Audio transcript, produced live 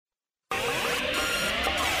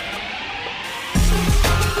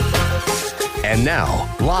And now,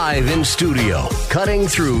 live in studio, cutting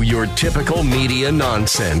through your typical media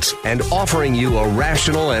nonsense and offering you a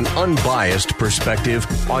rational and unbiased perspective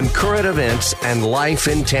on current events and life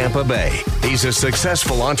in Tampa Bay. He's a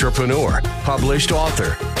successful entrepreneur, published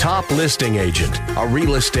author, top listing agent, a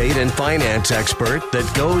real estate and finance expert that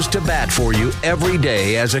goes to bat for you every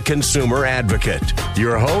day as a consumer advocate.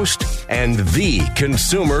 Your host and the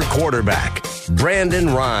consumer quarterback,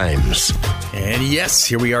 Brandon Rhymes. And yes,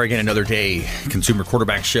 here we are again another day. Consumer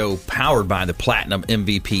Quarterback Show powered by the Platinum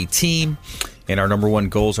MVP team. And our number one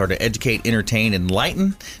goals are to educate, entertain,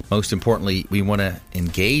 enlighten. Most importantly, we want to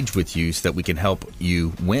engage with you so that we can help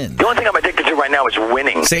you win. The only thing I'm addicted to right now is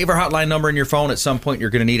winning. Save our hotline number in your phone. At some point, you're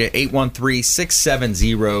going to need it.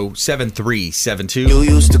 813-670-7372. You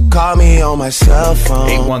used to call me on my cell phone.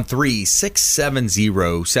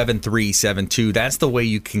 813-670-7372. That's the way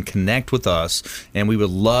you can connect with us, and we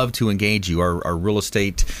would love to engage you. Our real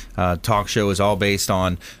estate talk show is all based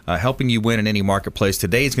on helping you win in any marketplace.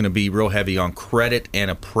 Today is going to be real heavy on credit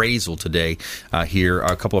and appraisal today. Here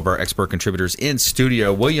are a couple of our expert contributors in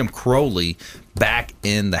studio. William Crowley back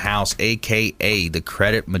in the house, a.k.a. the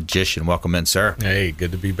Credit Magician. Welcome in, sir. Hey,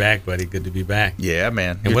 good to be back, buddy. Good to be back. Yeah,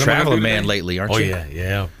 man. And You're a traveling man lately, aren't you? Oh,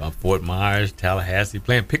 yeah. I'm Fort Myers, Tallahassee,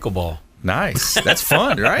 playing pickleball. Nice. That's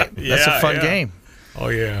fun, right? That's a fun game. Oh,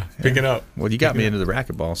 yeah. Picking up. Well, you got me into the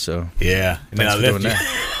racquetball, so. Yeah. And then I left you.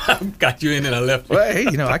 I got you in and I left you. Well, hey,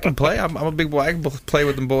 I can play. I'm a big boy. I can play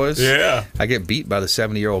with them boys. Yeah. I get beat by the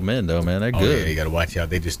 70-year-old men, though, man. They're good. Yeah, you got to watch out.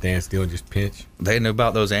 They just stand still and just pinch. They know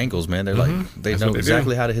about those angles, man. They're like, they know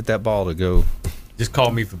exactly how to hit that ball to go. Just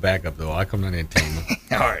call me for backup, though. I'll come down there and tell you.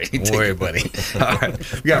 All right. Don't worry, buddy. All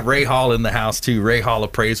right. We got Ray Hall in the house, too. Ray Hall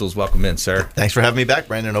Appraisals. Welcome in, sir. Thanks for having me back,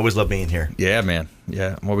 Brandon. Always love being here. Yeah, man.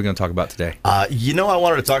 Yeah. What are we going to talk about today? I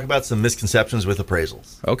wanted to talk about some misconceptions with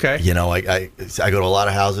appraisals. Okay. I go to a lot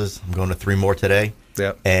of houses. I'm going to 3 more today.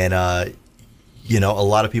 Yep. And, a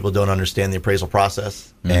lot of people don't understand the appraisal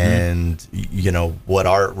process and, what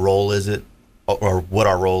our role is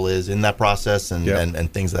in that process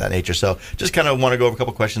and things of that nature. So just kind of want to go over a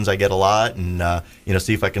couple questions I get a lot and,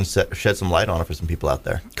 see if I can shed some light on it for some people out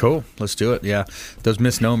there. Cool. Let's do it. Yeah. Those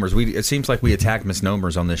misnomers. It seems like we attack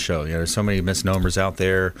misnomers on this show. There's so many misnomers out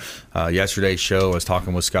there. Yesterday's show, I was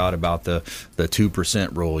talking with Scott about the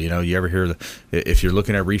 2% rule. You ever hear if you're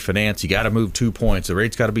looking at refinance, you got to move 2 points. The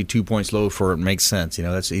rate's got to be 2 points low for it to make sense.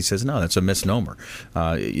 He says, no, that's a misnomer.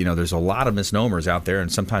 There's a lot of misnomers out there, and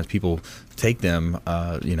sometimes people take them,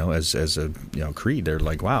 as a creed. They're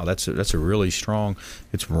like, wow, that's a really strong.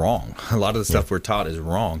 It's wrong. A lot of the stuff we're taught is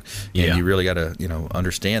wrong, and you really got to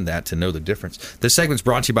understand that to know the difference. This segment's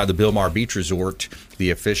brought to you by the Bilmar Beach Resort,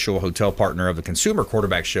 the official hotel partner of the Consumer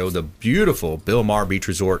Quarterback Show. The beautiful Bilmar Beach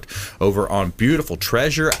Resort over on beautiful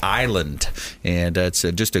Treasure Island, and it's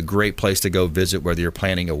just a great place to go visit, whether you're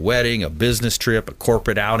planning a wedding, a business trip, a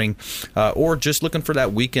corporate outing, or just looking for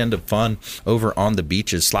that weekend of fun over on the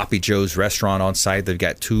beaches. Sloppy Joe's restaurant on site. They've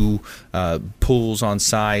got 2 pools on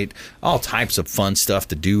site, all types of fun stuff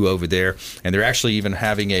to do over there. And they're actually even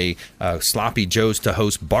having a Sloppy Joe's to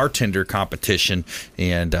host bartender competition.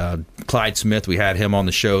 And Clyde Smith, we had him on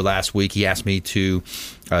the show last week. He asked me to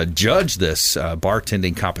judge this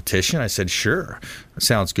bartending competition. I said, sure. That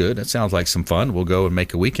sounds good. That sounds like some fun. We'll go and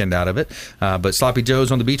make a weekend out of it. But Sloppy Joe's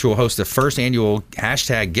on the Beach will host the first annual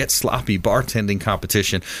 #GetSloppy bartending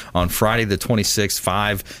competition on Friday the 26th,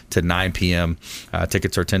 5 to 9 p.m.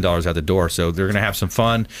 Tickets are $10 at the door. So they're going to have some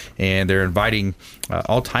fun, and they're inviting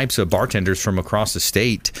all types of bartenders from across the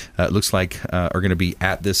state, it looks like, are going to be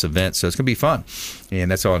at this event. So it's going to be fun. And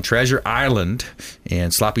that's on Treasure Island,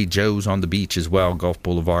 and Sloppy Joe's on the beach as well, Gulf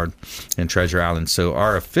Boulevard and Treasure Island. So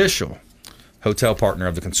our official hotel partner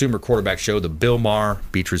of the Consumer Quarterback Show, the Bilmar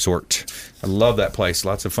Beach Resort. I love that place.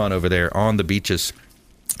 Lots of fun over there on the beaches.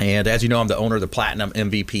 And as you know, I'm the owner of the Platinum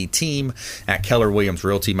MVP team at Keller Williams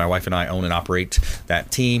Realty. My wife and I own and operate that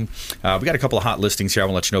team. We got a couple of hot listings here I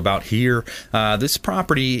want to let you know about here. This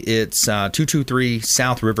property, it's 223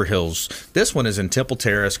 South River Hills. This one is in Temple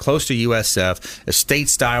Terrace, close to USF,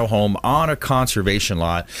 estate-style home on a conservation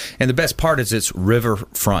lot. And the best part is it's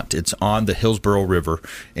riverfront. It's on the Hillsborough River,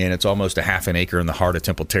 and it's almost a half an acre in the heart of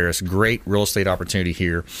Temple Terrace. Great real estate opportunity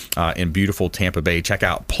here in beautiful Tampa Bay. Check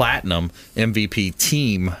out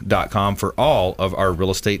PlatinumMVPTeam.com for all of our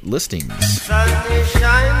real estate listings. Sun is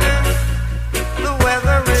shining, the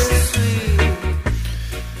weather is sweet.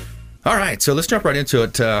 All right, so let's jump right into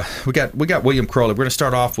it. We got William Crowley. We're going to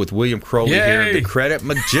start off with William Crowley here, the Credit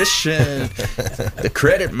Magician, the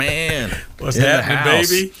Credit Man. What's happening,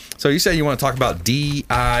 baby? So you said you want to talk about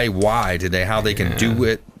DIY today, how they can do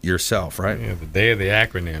it yourself, right? Yeah, the day of the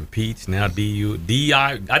acronym, Peach, now DI.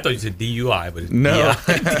 I thought you said DUI, but it's No.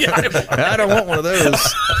 DI. I don't want one of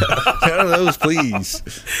those. None of those, please.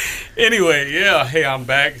 Anyway, yeah. Hey, I'm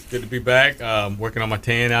back. It's good to be back. Working on my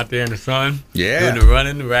tan out there in the sun. Yeah. Doing the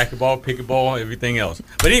running, the racquetball, pickleball, everything else.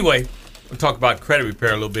 But anyway, we'll talk about credit repair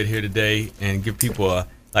a little bit here today and give people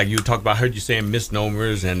like you talk about, I heard you saying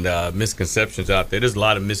misnomers and misconceptions out there. There's a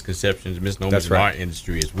lot of misconceptions, misnomers in our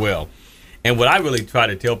industry as well. And what I really try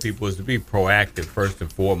to tell people is to be proactive first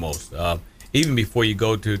and foremost. Even before you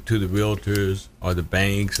go to the realtors or the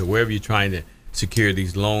banks or wherever you're trying to secure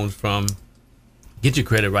these loans from, get your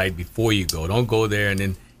credit right before you go. Don't go there and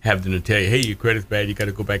then have them to tell you, hey, your credit's bad, you got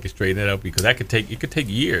to go back and straighten it up, because it could take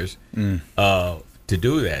years to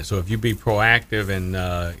do that. So if you be proactive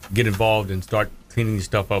and get involved and start cleaning your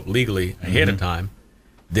stuff up legally ahead of time,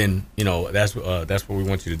 then that's what we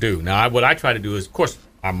want you to do. Now, what I try to do is, of course,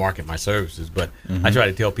 I market my services, but I try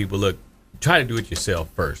to tell people, look, try to do it yourself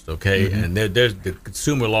first, okay? And there's the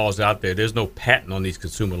consumer laws out there. There's no patent on these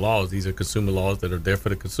consumer laws. These are consumer laws that are there for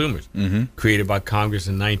the consumers, created by Congress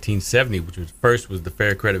in 1970, which was the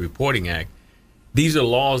Fair Credit Reporting Act. These are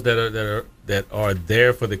laws that are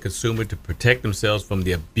there for the consumer to protect themselves from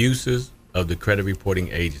the abuses of the credit reporting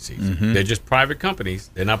agencies. They're just private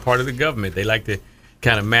companies. They're not part of the government. They like to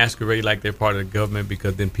kind of masquerade like they're part of the government,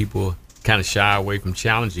 because then people kind of shy away from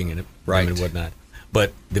challenging it and whatnot.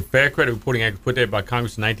 But the Fair Credit Reporting Act was put there by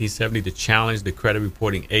Congress in 1970 to challenge the credit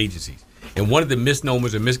reporting agencies. And one of the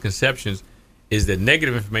misnomers or misconceptions is that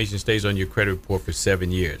negative information stays on your credit report for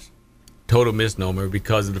 7 years. Total misnomer,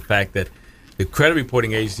 because of the fact that the credit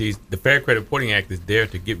reporting agencies, the Fair Credit Reporting Act is there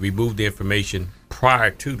to remove the information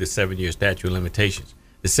prior to the 7-year statute of limitations.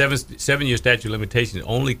 The seven-year statute of limitations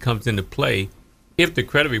only comes into play if the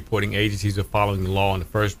credit reporting agencies are following the law in the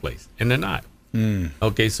first place, and they're not.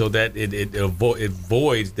 Okay, so that it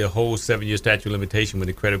voids the whole 7-year statute of limitation when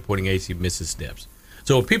the credit reporting agency misses steps.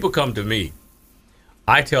 So when people come to me,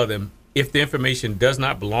 I tell them, if the information does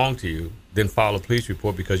not belong to you, then file a police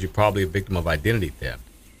report, because you're probably a victim of identity theft.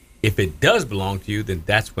 If it does belong to you, then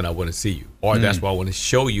that's when I want to see you, or that's why I want to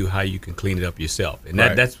show you how you can clean it up yourself. And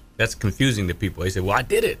that's confusing to people. They say, well, I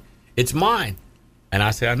did it. It's mine. And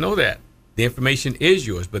I say, I know that. The information is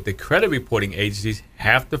yours, but the credit reporting agencies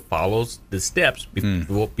have to follow the steps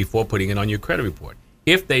before putting it on your credit report.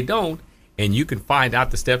 If they don't, and you can find out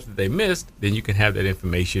the steps that they missed, then you can have that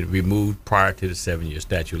information removed prior to the 7-year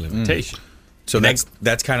statute of limitation. So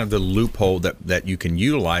that's kind of the loophole that you can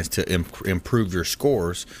utilize to improve your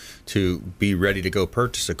scores to be ready to go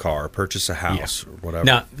purchase a car, purchase a house, or whatever.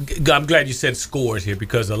 Now, I'm glad you said scores here,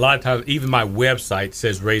 because a lot of times even my website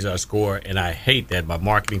says raise our score, and I hate that. My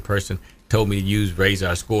marketing person told me to use raise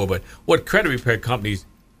our score. But what credit repair companies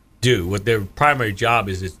do, what their primary job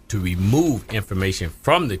is to remove information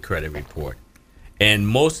from the credit report. And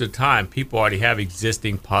most of the time, people already have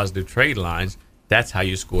existing positive trade lines. That's how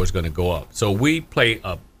your score is going to go up. So we play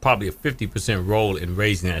probably a 50% role in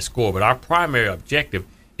raising that score. But our primary objective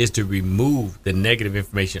is to remove the negative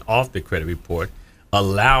information off the credit report,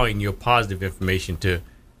 allowing your positive information to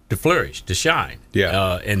flourish, to shine.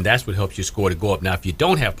 And that's what helps your score to go up. Now, if you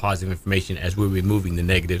don't have positive information as we're removing the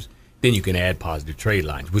negatives, then you can add positive trade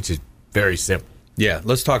lines, which is very simple. Yeah,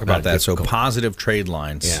 let's talk about that. So positive trade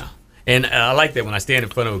lines. Yeah. And I like that when I stand in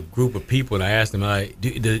front of a group of people and I ask them,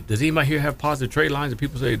 does anybody here have positive trade lines? And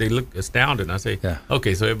people say they look astounded. And I say,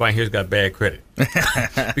 okay, so everybody here's got bad credit.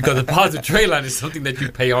 Because a positive trade line is something that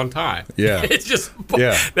you pay on time. Yeah. It's just,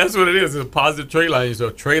 that's what it is. It's a positive trade line. It's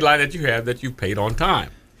a trade line that you have that you paid on time.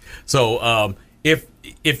 So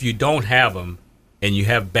if you don't have them and you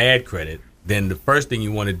have bad credit, then the first thing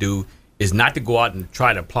you want to do is not to go out and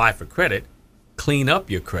try to apply for credit. Clean up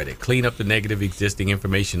your credit. Clean up the negative existing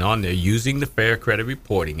information on there using the Fair Credit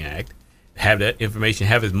Reporting Act. Have that information,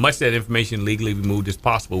 have as much of that information legally removed as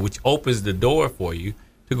possible, which opens the door for you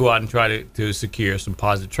to go out and try to secure some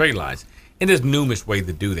positive trade lines. And there's numerous ways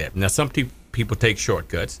to do that. Now, some people take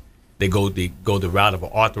shortcuts. They go the route of an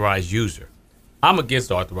authorized user. I'm against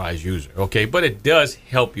authorized user, okay? But it does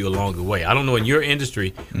help you along the way. I don't know, in your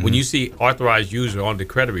industry, when you see authorized user on the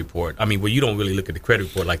credit report, I mean, well, you don't really look at the credit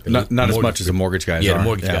report like the Not as much as the mortgage guys are. Yeah, the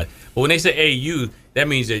mortgage guys. But when they say AU, that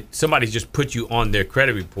means that somebody just put you on their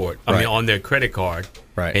credit report, on their credit card,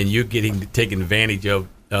 and you're taking advantage of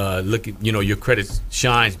your credit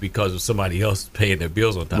shines because of somebody else paying their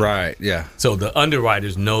bills on time. Right, yeah. So the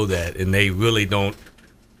underwriters know that, and they really don't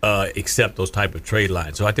accept those type of trade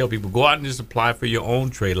lines. So I tell people, go out and just apply for your own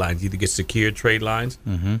trade lines. Either get secured trade lines,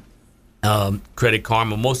 Credit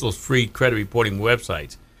Karma. Most of those free credit reporting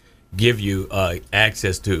websites give you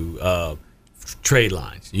access to trade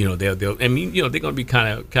lines. They'll I mean, they're going to be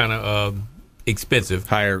kind of expensive.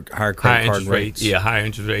 Higher credit card interest rates. Yeah, higher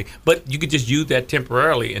interest rate. But you could just use that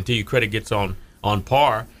temporarily until your credit gets on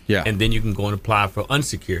par. Yeah. And then you can go and apply for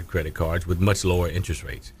unsecured credit cards with much lower interest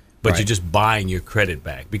rates. But Right. you're just buying your credit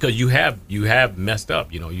back because you have messed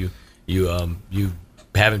up. You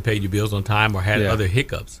haven't paid your bills on time or had other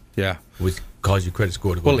hiccups. Yeah. Which cause your credit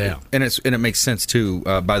score to go down. And it makes sense too.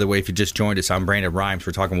 By the way, if you just joined us, I'm Brandon Rhymes.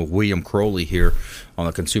 We're talking with William Crowley here on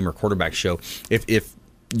the Consumer Quarterback Show. If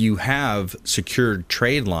you have secured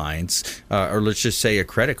trade lines, or let's just say a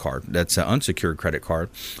credit card that's an unsecured credit card,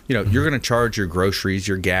 you're going to charge your groceries,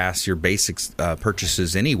 your gas, your basic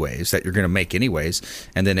purchases anyways that you're going to make anyways,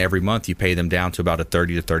 and then every month you pay them down to about a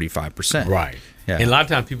 30 to 35%. Right. Yeah. And a lot of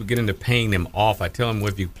times people get into paying them off. I tell them,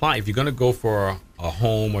 well, if you're going to go for a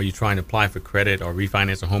home or you're trying to apply for credit or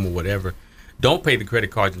refinance a home or whatever, don't pay the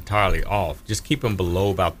credit cards entirely off. Just keep them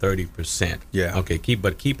below about 30%. Yeah. Okay. Keep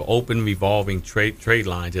open revolving trade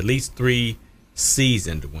lines, at least 3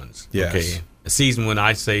 seasoned ones. Yes. Okay. A seasoned one,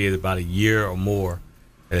 I say, is about a year or more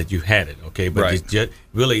that you've had it. Okay. But Right. just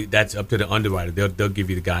really, that's up to the underwriter. They'll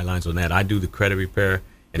give you the guidelines on that. I do the credit repair,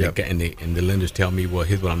 and Yep. the lenders tell me, well,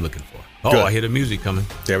 here's what I'm looking for. Oh, Good. I hear the music coming.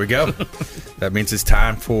 There we go. That means it's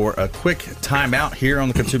time for a quick timeout here on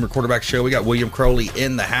the Consumer Quarterback Show. We got William Crowley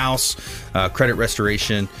in the house, credit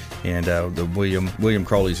restoration, and the William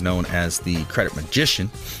Crowley is known as the credit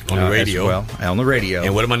magician On the radio. as well, on the radio.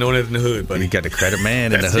 And what am I known as in the hood, buddy? You got the credit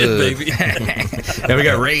man in the That's hood, it, baby. And we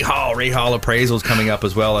got Ray Hall appraisals coming up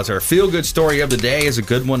as well as our feel good story of the day is a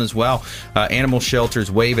good one as well. Animal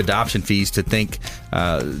shelters waive adoption fees thanks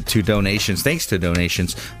to donations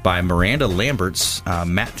by Miranda Lambert's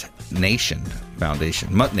Mutt Nation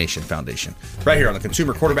Foundation. Right here on the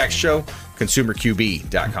Consumer Quarterback Show,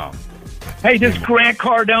 ConsumerQB.com. Hey, this is Grant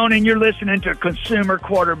Cardone, and you're listening to Consumer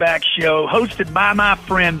Quarterback Show, hosted by my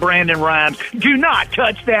friend Brandon Rhymes. Do not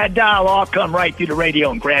touch that dial. I'll come right through the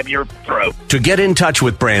radio and grab your throat. To get in touch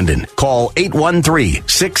with Brandon, call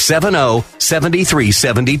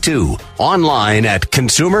 813-670-7372. Online at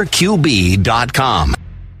ConsumerQB.com.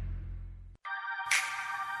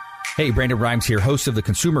 Hey, Brandon Rhymes here, host of the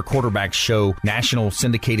Consumer Quarterback Show, national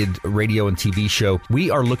syndicated radio and TV show. We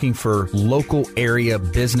are looking for local area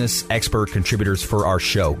business expert contributors for our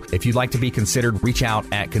show. If you'd like to be considered, reach out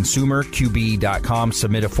at ConsumerQB.com,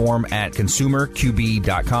 submit a form at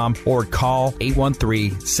ConsumerQB.com, or call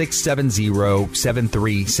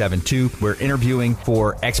 813-670-7372. We're interviewing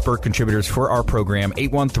for expert contributors for our program,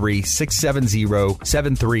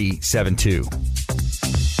 813-670-7372.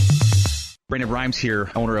 Brandon Rhymes here,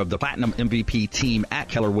 owner of the Platinum MVP team at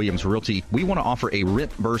Keller Williams Realty. We want to offer a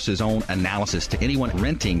rent versus own analysis to anyone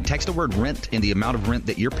renting. Text the word rent and the amount of rent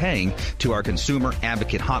that you're paying to our consumer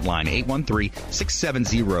advocate hotline,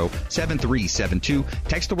 813-670-7372.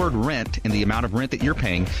 Text the word rent and the amount of rent that you're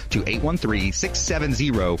paying to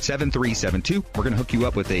 813-670-7372. We're going to hook you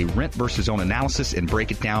up with a rent versus own analysis and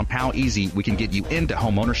break it down how easy we can get you into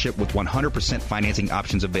home ownership with 100% financing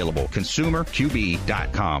options available.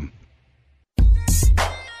 ConsumerQB.com.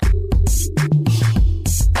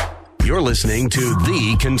 You're listening to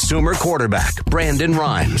the Consumer Quarterback, Brandon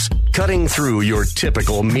Rhymes, cutting through your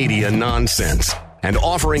typical media nonsense and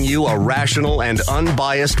offering you a rational and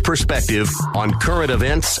unbiased perspective on current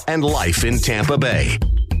events and life in Tampa Bay.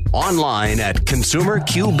 Online at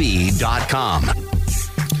ConsumerQB.com.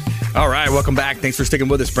 All right, welcome back. Thanks for sticking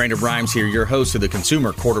with us. Brandon Rhymes here, your host of the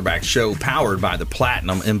Consumer Quarterback Show, powered by the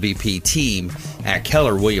Platinum MVP team at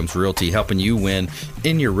Keller Williams Realty, helping you win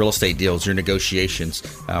in your real estate deals, your negotiations.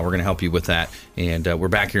 We're going to help you with that. And we're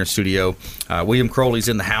back here in studio. William Crowley's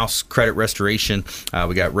in the house, credit restoration.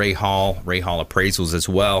 We got Ray Hall appraisals as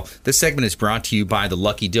well. This segment is brought to you by the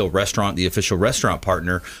Lucky Dill Restaurant, the official restaurant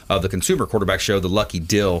partner of the Consumer Quarterback Show, the Lucky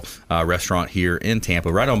Dill restaurant here in Tampa,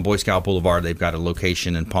 right on Boy Scout Boulevard. They've got a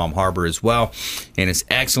location in Palm Harbor as well. And it's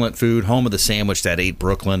excellent food, home of the sandwich at 8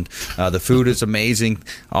 Brooklyn. The food is amazing.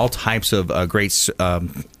 All types of great,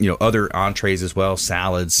 other entrees as well,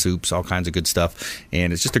 salads, soups, all kinds of good stuff.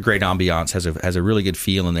 And it's just a great ambiance. Has a really good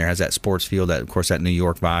feel in there. Has that sports feel, that of course that New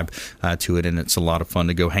York vibe to it, and it's a lot of fun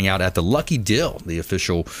to go hang out at the Lucky Dill, the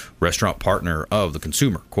official restaurant partner of the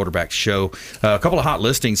Consumer Quarterback Show. A couple of hot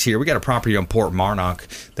listings here. We got a property on Port Marnock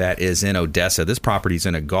that is in Odessa. This property is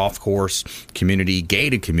in a golf course community,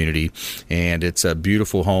 gated community, and it's a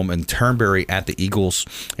beautiful home in Turnberry at the Eagles,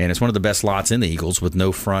 and it's one of the best lots in the Eagles with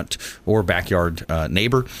no front or backyard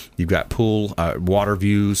neighbor. You've got pool, water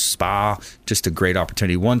views, spa, just a great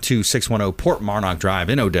opportunity. 12610 Port Marnock Drive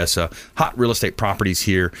in Odessa. Hot real estate properties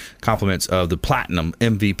here. Compliments of the Platinum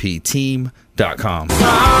MVP team.com.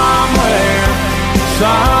 Somewhere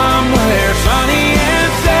somewhere sunny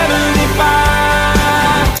and 75.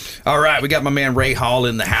 All right, we got my man Ray Hall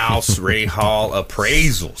in the house. Ray Hall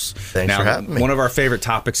Appraisals. Thanks for having me. One of our favorite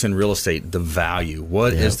topics in real estate, the value.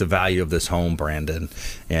 What is the value of this home, Brandon?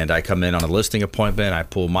 And I come in on a listing appointment. I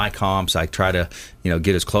pull my comps. I try to, get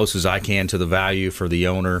as close as I can to the value for the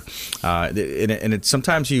owner. And it's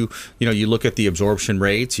sometimes you look at the absorption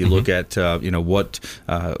rates. You look at what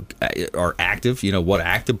are active. What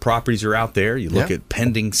active properties are out there. You look at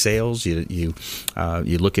pending sales. You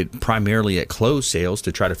look at primarily at closed sales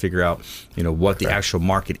to try to figure out what the actual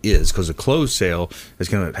market is, because a closed sale is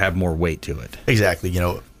going to have more weight to it. Exactly.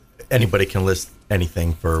 Anybody can list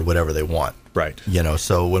anything for whatever they want. Right.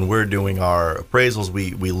 So when we're doing our appraisals,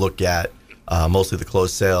 we look at mostly the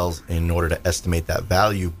closed sales in order to estimate that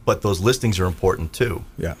value. But those listings are important too.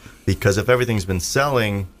 Yeah. Because if everything's been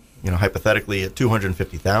selling, hypothetically at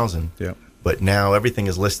 $250,000, but now everything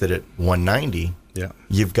is listed at $190,000. Yeah.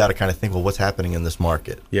 You've got to kind of think, well, what's happening in this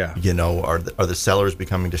market? Yeah. Are the sellers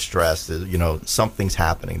becoming distressed? Something's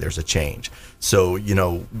happening. There's a change. So,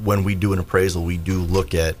 when we do an appraisal, we do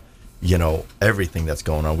look at, everything that's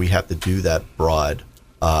going on. We have to do that broad,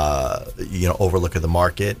 overlook of the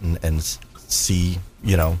market and see,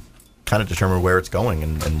 kind of determine where it's going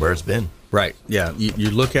and where it's been. Right. Yeah. You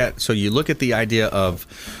look at the idea of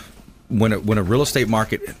when a real estate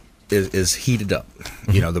market is heated up.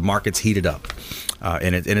 The market's heated up,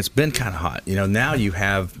 and it's been kind of hot. Now you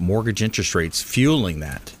have mortgage interest rates fueling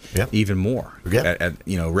that even more at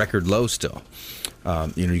record lows still.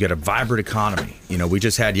 You got a vibrant economy. We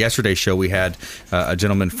just had yesterday's show. We had a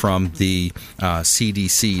gentleman from the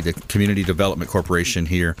CDC, the Community Development Corporation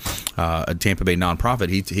here, a Tampa Bay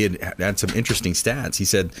nonprofit. He had some interesting stats. He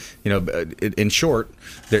said, in short,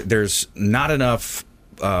 there's not enough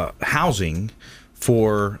housing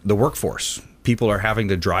for the workforce. People are having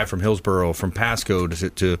to drive from Hillsborough, from Pasco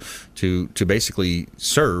to basically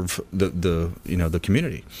serve the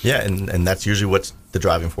community. Yeah, and that's usually what's the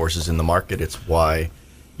driving forces in the market. It's why,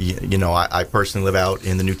 I personally live out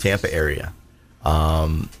in the New Tampa area,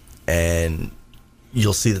 and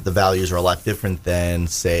you'll see that the values are a lot different than,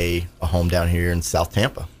 say, a home down here in South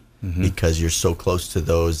Tampa, because you're so close to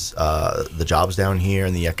those the jobs down here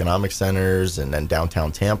and the economic centers and then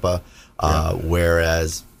downtown Tampa.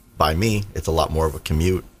 Whereas by me, it's a lot more of a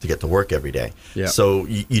commute to get to work every day. Yeah. So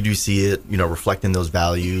you do see it, reflecting those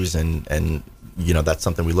values, and that's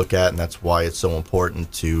something we look at, and that's why it's so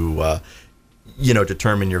important to,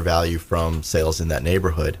 determine your value from sales in that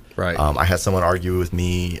neighborhood. Right. I had someone argue with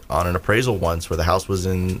me on an appraisal once where the house was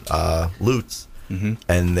in Lutz,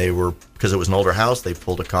 and they were, because it was an older house, they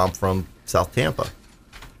pulled a comp from South Tampa,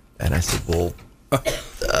 and I said, well.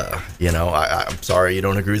 I'm sorry you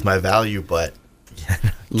don't agree with my value, but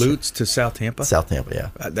Lutz to South Tampa? South Tampa, yeah.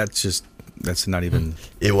 That's not even.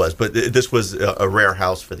 It was, but this was a rare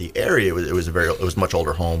house for the area. It was a much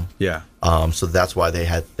older home. Yeah. So that's why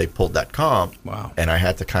they pulled that comp. Wow. And I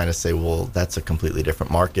had to kind of say, well, that's a completely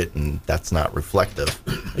different market, and that's not reflective,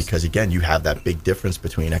 because again, you have that big difference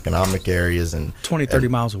between economic areas and 30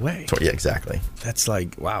 miles away. Yeah, exactly. That's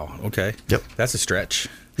like, wow. Okay. Yep. That's a stretch.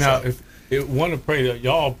 Now, if one appraiser,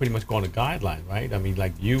 y'all pretty much go on a guideline, right? I mean,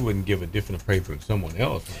 like, you wouldn't give a different appraisal from someone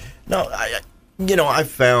else, right? No, I've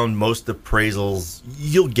found most appraisals,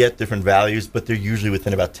 you'll get different values, but they're usually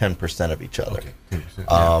within about 10% of each other.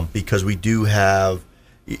 Okay. Because we do have,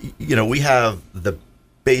 we have the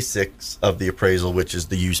basics of the appraisal, which is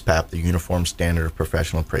the USPAP, the Uniform Standard of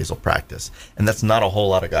Professional Appraisal Practice. And that's not a whole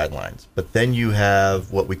lot of guidelines. But then you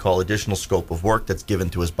have what we call additional scope of work that's given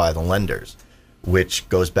to us by the lenders, which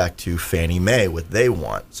goes back to Fannie Mae, what they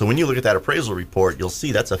want. So when you look at that appraisal report, you'll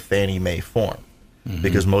see that's a Fannie Mae form,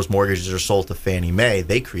 because most mortgages are sold to Fannie Mae.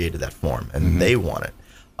 They created that form, and they want it.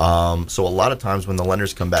 So a lot of times when the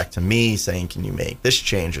lenders come back to me saying, can you make this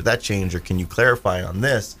change or that change, or can you clarify on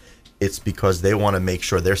this, it's because they want to make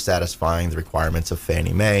sure they're satisfying the requirements of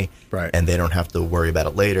Fannie Mae, and they don't have to worry about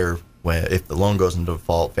it later. If the loan goes into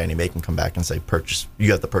default, Fannie Mae can come back and say,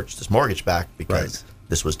 you have to purchase this mortgage back because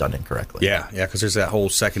this was done incorrectly. Yeah, because there's that whole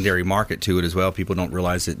secondary market to it as well. People don't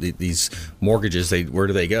realize that these mortgages, where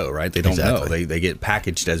do they go, right? They don't know. They get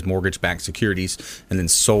packaged as mortgage-backed securities and then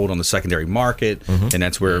sold on the secondary market, and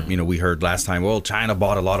that's where we heard last time. Well, China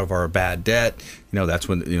bought a lot of our bad debt. That's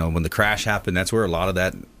when when the crash happened. That's where a lot of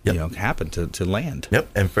that happened to land. Yep,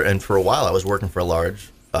 and for a while I was working for a large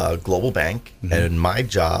global bank, and my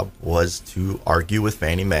job was to argue with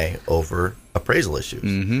Fannie Mae over appraisal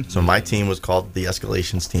issues. So my team was called the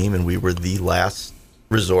escalations team, and we were the last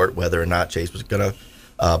resort whether or not Chase was going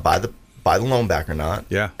to buy buy the loan back or not.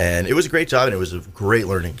 Yeah. And it was a great job, and it was a great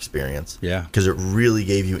learning experience. Yeah. Because it really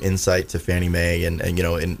gave you insight to Fannie Mae, and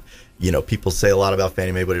people say a lot about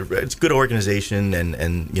Fannie Mae, but it's a good organization,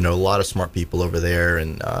 and a lot of smart people over there,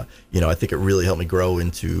 and I think it really helped me grow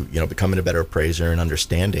into becoming a better appraiser and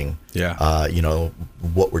understanding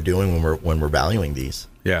what we're doing when we're valuing these.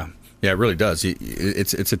 Yeah. Yeah, it really does.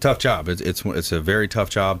 It's a tough job. It's a very tough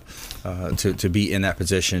job to be in that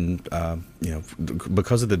position.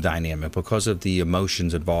 Because of the dynamic, because of the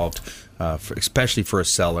emotions involved, especially for a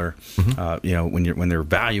seller. Mm-hmm. When they're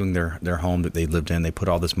valuing their home that they lived in, they put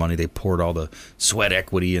all this money, they poured all the sweat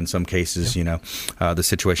equity in some cases. The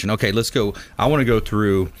situation. Okay, let's go. I want to go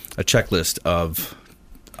through a checklist of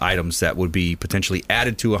items that would be potentially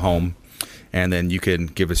added to a home, and then you can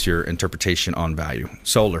give us your interpretation on value.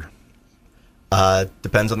 Solar.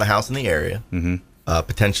 Depends on the house and the area. Mm-hmm.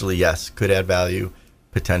 Potentially, yes, could add value.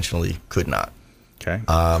 Potentially, could not. Okay.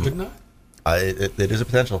 Could not? It is a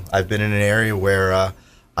potential. I've been in an area where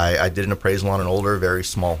I did an appraisal on an older, very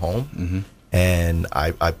small home, mm-hmm. and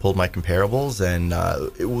I pulled my comparables, and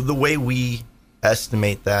the way we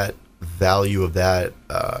estimate that value of that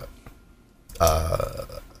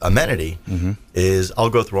amenity mm-hmm. is I'll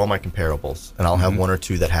go through all my comparables, and I'll have mm-hmm. one or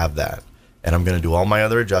two that have that. And I'm going to do all my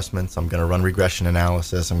other adjustments. I'm going to run regression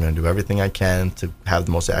analysis. I'm going to do everything I can to have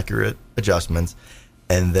the most accurate adjustments.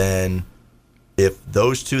 And then if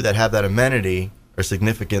those two that have that amenity are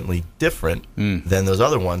significantly different than those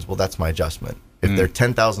other ones, well, that's my adjustment. If they're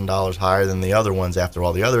 $10,000 higher than the other ones after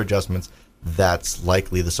all the other adjustments, that's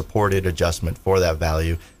likely the supported adjustment for that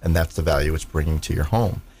value, and that's the value it's bringing to your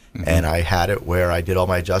home. Mm-hmm. And I had it where I did all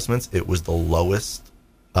my adjustments. It was the lowest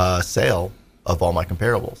sale of all my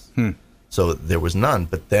comparables. So there was none.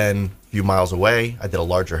 But then a few miles away, I did a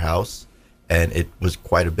larger house, and it was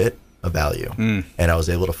quite a bit of value. And I was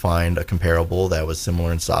able to find a comparable that was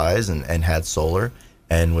similar in size and had solar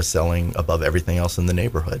and was selling above everything else in the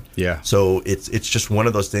neighborhood. Yeah. So it's just one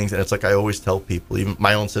of those things. And it's like I always tell people, even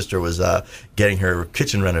my own sister was getting her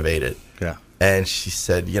kitchen renovated. Yeah. And she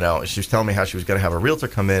said, she was telling me how she was going to have a realtor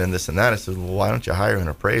come in and this and that. I said, well, why don't you hire an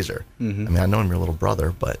appraiser? Mm-hmm. I mean, I know I'm your little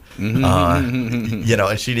brother, but,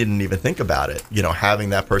 and she didn't even think about it,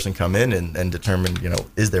 having that person come in and determine,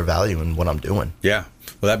 is there value in what I'm doing? Yeah.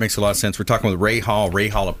 Well, that makes a lot of sense. We're talking with Ray Hall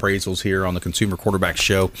Appraisals here on the Consumer Quarterback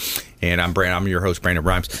Show. And I'm your host, Brandon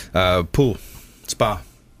Rhymes. Pool, spa.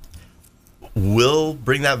 Will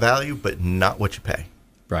bring that value, but not what you pay.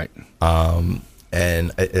 Right.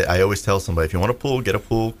 And I always tell somebody, if you want a pool, get a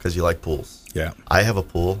pool because you like pools. Yeah. I have a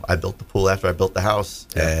pool. I built the pool after I built the house,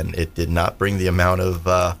 and it did not bring the amount of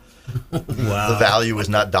the value was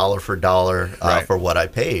not dollar for dollar for what I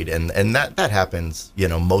paid, and that happens,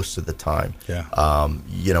 most of the time. Yeah.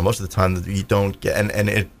 Most of the time that you don't get, and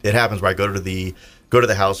it happens where I go to the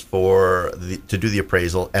house to do the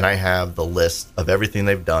appraisal, and I have the list of everything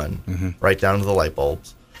they've done, right down to the light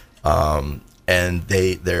bulbs. And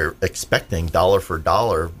they're expecting dollar for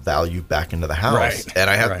dollar value back into the house. Right. And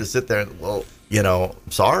I have to sit there and,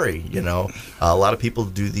 sorry, a lot of people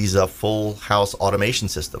do these full house automation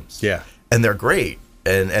systems. Yeah. And they're great.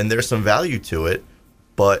 And there's some value to it,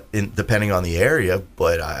 but depending on the area.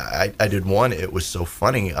 But I did one. It was so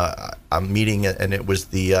funny. I'm meeting, and it was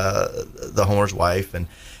the homeowner's wife. And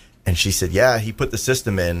she said, yeah, he put the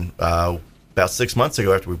system in about 6 months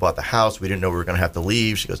ago after we bought the house. We didn't know we were going to have to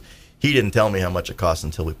leave. She goes, he didn't tell me how much it cost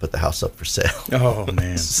until we put the house up for sale. Oh,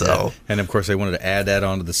 man. So, yeah. And, of course, they wanted to add that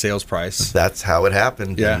onto the sales price. That's how it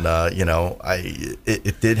happened. Yeah. And,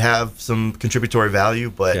 it did have some contributory value,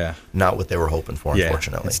 but not what they were hoping for,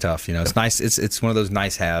 unfortunately. It's tough. It's nice. It's one of those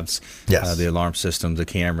nice haves. Yes. The alarm system, the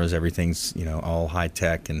cameras, everything's, all high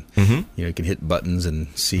tech. And, you can hit buttons and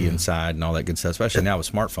see inside and all that good stuff. Especially now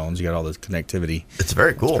with smartphones, you got all this connectivity. It's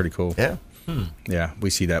very cool. It's pretty cool. Yeah. Yeah, we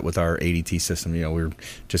see that with our ADT system. We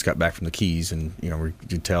just got back from the Keys, and we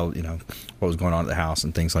could tell what was going on at the house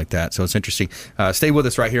and things like that. So it's interesting. Stay with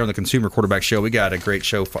us right here on the Consumer Quarterback Show. We got a great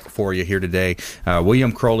show for you here today.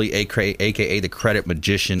 William Crowley, aka the Credit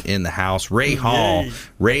Magician, in the house. Ray Hall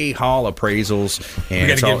Appraisals. And we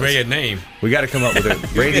got to get Ray a name. We got to come up with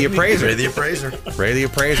it. Ray the Appraiser. Ray the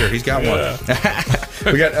Appraiser. He's got one.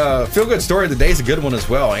 We got Feel Good Story of the Day is a good one as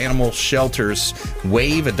well. Animal shelters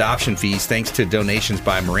waive adoption fees thanks to donations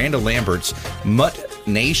by Miranda Lambert's Mutt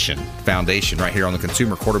Nation Foundation right here on the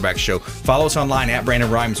Consumer Quarterback Show. Follow us online at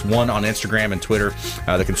Brandon Rhymes 1 on Instagram and Twitter.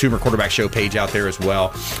 The Consumer Quarterback Show page out there as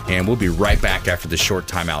well. And we'll be right back after this short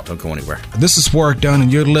timeout. Don't go anywhere. This is Warwick Dunn,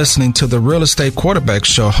 and you're listening to the Real Estate Quarterback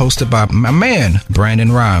Show hosted by my man,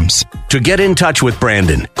 Brandon Rhymes. To get in touch with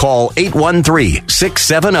Brandon, call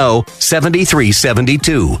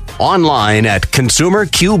 813-670-7372. Online at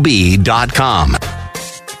consumerqb.com.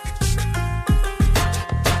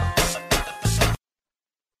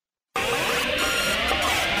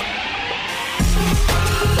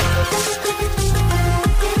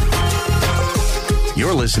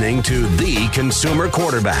 You're listening to The Consumer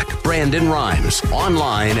Quarterback, Brandon Rhymes,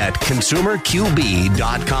 online at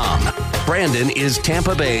consumerqb.com. Brandon is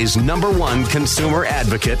Tampa Bay's #1 consumer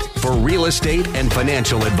advocate for real estate and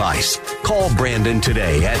financial advice. Call Brandon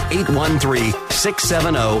today at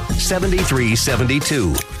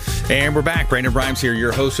 813-670-7372. And we're back. Brandon Rhymes here,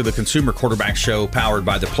 your host of the Consumer Quarterback Show, powered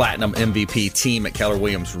by the Platinum MVP team at Keller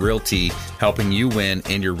Williams Realty, helping you win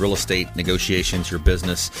in your real estate negotiations, your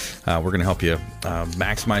business. We're going to help you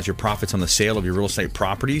maximize your profits on the sale of your real estate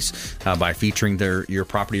properties by featuring your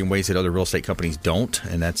property in ways that other real estate companies don't.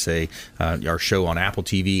 And that's our show on Apple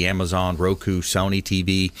TV, Amazon, Roku, Sony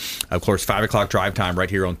TV. Of course, 5 o'clock drive time right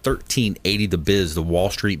here on 1380 The Biz, the Wall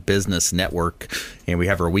Street Business Network. And we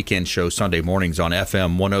have our weekend show Sunday mornings on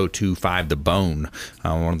FM 102.5 The Bone,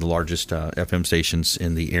 one of the largest FM stations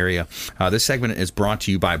in the area. This segment is brought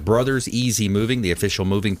to you by Brothers Easy Moving. The official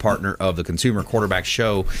moving partner of the Consumer Quarterback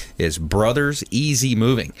Show is Brothers Easy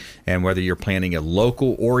Moving. And whether you're planning a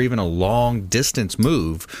local or even a long distance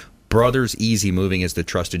move, Brothers Easy Moving is the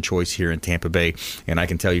trusted choice here in Tampa Bay, and I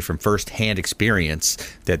can tell you from firsthand experience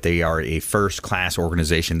that they are a first-class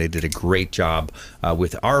organization. They did a great job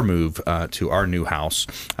with our move to our new house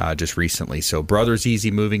just recently. So Brothers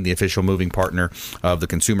Easy Moving, the official moving partner of the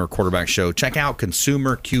Consumer Quarterback Show. Check out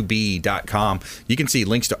consumerqb.com. You can see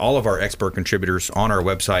links to all of our expert contributors on our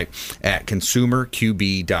website at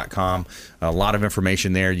consumerqb.com. A lot of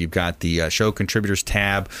information there. You've got the show contributors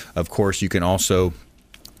tab. Of course, you can also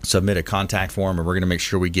submit a contact form, and we're going to make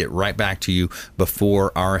sure we get right back to you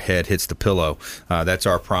before our head hits the pillow. That's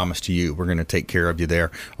our promise to you. We're going to take care of you there.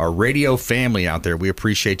 Our radio family out there, we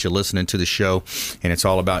appreciate you listening to the show, and it's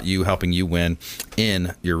all about you, helping you win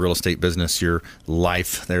in your real estate business, your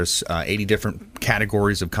life. There's 80 different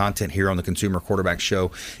categories of content here on the Consumer Quarterback Show,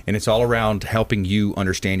 and it's all around helping you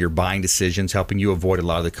understand your buying decisions, helping you avoid a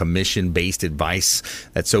lot of the commission-based advice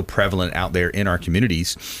that's so prevalent out there in our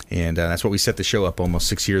communities, and that's what we set the show up almost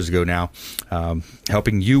 6 years ago now,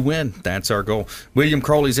 helping you win. That's our goal. William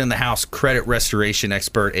Crowley's in the house, credit restoration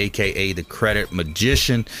expert, a.k.a. the credit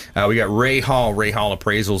magician. We got Ray Hall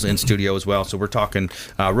Appraisals in studio as well, so we're talking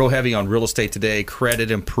real heavy on real estate today, credit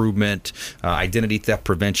improvement, identity theft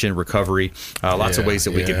prevention, recovery, lots of ways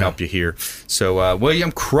that we can help you here. So,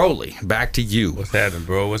 William Crowley, back to you. What's happening,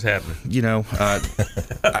 bro? What's happening? You know,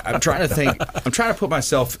 I'm trying to think. I'm trying to put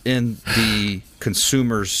myself in the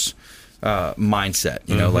consumer's mindset.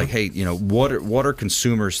 You know, like, hey, you know, what are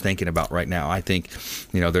consumers thinking about right now? I think,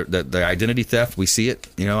 you know, the identity theft, we see it.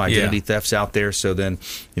 You know, identity theft's out there. So then,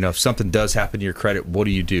 you know, if something does happen to your credit, what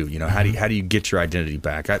do? You know, how do you get your identity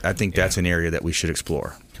back? I think that's an area that we should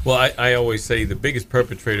explore. Well, I always say the biggest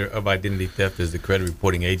perpetrator of identity theft is the credit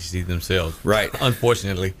reporting agencies themselves. Right.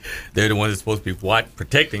 Unfortunately, they're the ones that's supposed to be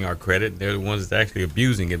protecting our credit. They're the ones that's actually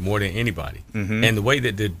abusing it more than anybody. And the way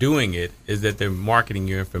that they're doing it is that they're marketing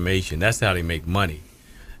your information. That's how they make money.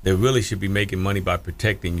 They really should be making money by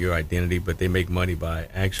protecting your identity, but they make money by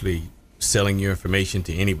actually selling your information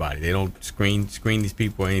to anybody. They don't screen these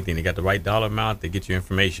people or anything. They got the right dollar amount, they get your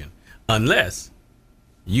information. Unless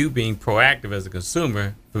you, being proactive as a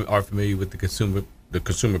consumer, are familiar with the consumer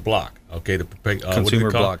block. Okay, the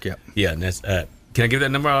consumer block. Yeah. Yeah, and that's can I give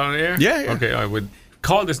that number on the air? Yeah. Okay. All right.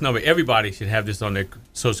 Call this number. Everybody should have this on their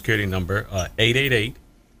Social Security number.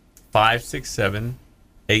 888-567-8688.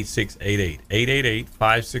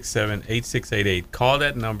 888-567-8688. Call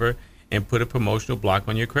that number and put a promotional block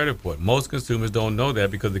on your credit report. Most consumers don't know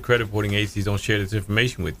that because the credit reporting agencies don't share this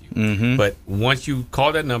information with you. But once you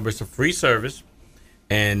call that number, it's a free service.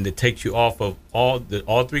 And it takes you off of all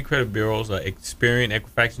three credit bureaus, Experian,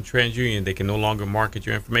 Equifax, and TransUnion. They can no longer market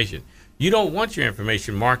your information. You don't want your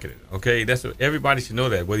information marketed, okay? That's what everybody should know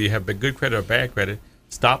that. Whether you have good credit or bad credit,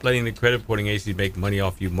 stop letting the credit reporting agencies make money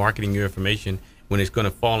off you marketing your information when it's going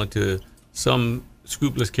to fall into some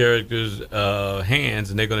scrupulous characters' hands,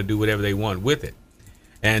 and they're going to do whatever they want with it.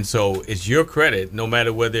 And so it's your credit, no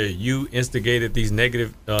matter whether you instigated these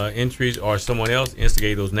negative entries or someone else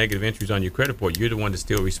instigated those negative entries on your credit report. You're the one that's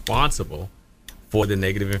still responsible for the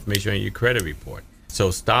negative information on your credit report.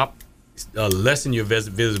 So stop lessen your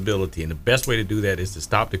visibility. And the best way to do that is to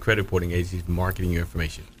stop the credit reporting agencies from marketing your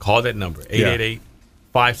information. Call that number,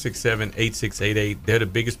 888-567-8688. They're the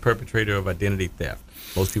biggest perpetrator of identity theft.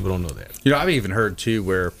 Most people don't know that. I've even heard, too,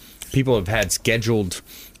 where people have had scheduled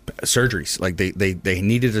surgeries. Like they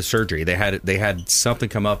needed a surgery. They had something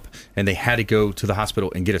come up, and they had to go to the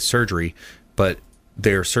hospital and get a surgery, but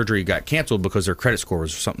their surgery got canceled because their credit score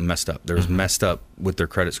was something messed up. There was messed up with their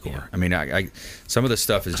credit score. Yeah. I mean, I some of this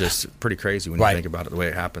stuff is just pretty crazy when you think about it, the way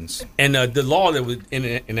it happens. And the law that was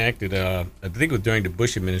enacted, I think it was during the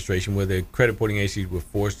Bush administration, where the credit reporting agencies were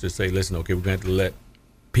forced to say, listen, okay, we're going to have to let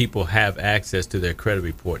people have access to their credit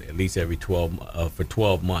report at least every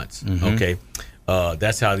 12 months. Okay.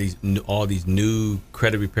 That's how all these new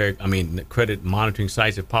credit monitoring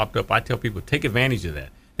sites have popped up. I tell people, take advantage of that.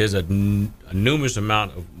 There's a numerous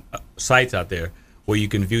amount of sites out there where you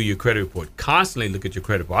can view your credit report. Constantly look at your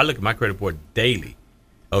credit report. I look at my credit report daily,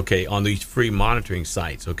 okay, on these free monitoring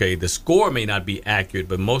sites, okay? The score may not be accurate,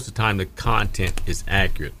 but most of the time the content is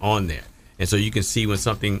accurate on there. And so you can see when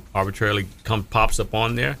something arbitrarily pops up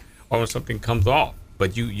on there or when something comes off.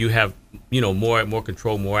 But you have, more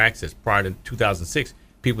control, more access. Prior to 2006,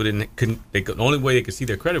 people the only way they could see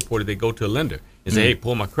their credit report is they go to a lender and say, hey,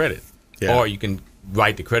 pull my credit. Yeah. Or you can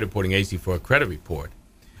write the credit reporting agency for a credit report.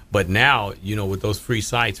 But now, with those free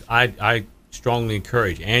sites, I strongly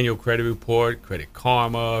encourage annual credit report, Credit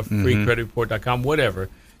Karma, freecreditreport.com, whatever.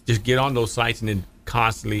 Just get on those sites and then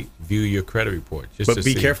constantly view your credit report. But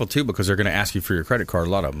be careful, too, because they're going to ask you for your credit card,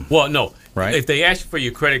 a lot of them. Well, no. Right? If they ask you for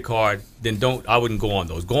your credit card, then I wouldn't go on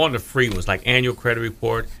those. Go on the free ones, like annual credit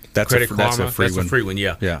report, Credit Karma. That's a free one,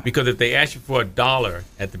 yeah. Because if they ask you for $1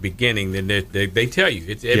 at the beginning, then they tell you.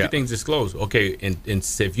 Everything's disclosed. Okay, and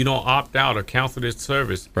if you don't opt out or cancel this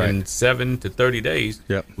service in 7 to 30 days,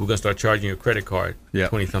 we're going to start charging your credit card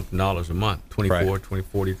 $20-something a month, 24, 20,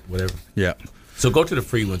 40, whatever. Yeah. So go to the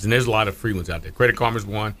free ones, and there's a lot of free ones out there. Credit Karma's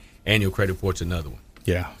one, annual credit report's another one.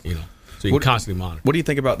 Yeah. So you can constantly monitor. What do you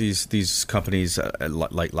think about these companies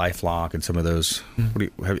like LifeLock and some of those?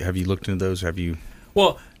 Have you looked into those?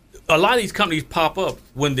 Well, a lot of these companies pop up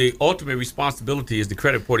when the ultimate responsibility is the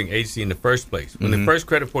credit reporting agency in the first place. When the first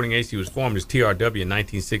credit reporting agency was formed as TRW in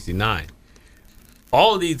 1969,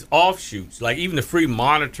 all of these offshoots, like even the free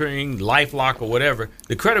monitoring, LifeLock or whatever,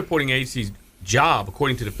 the credit reporting agency's job,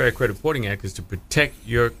 according to the Fair Credit Reporting Act, is to protect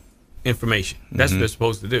your information. That's what they're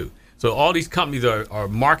supposed to do. So all these companies are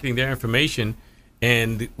marketing their information,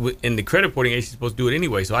 and the credit reporting agency is supposed to do it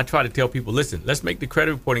anyway. So I try to tell people, listen, let's make the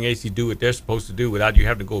credit reporting agency do what they're supposed to do without you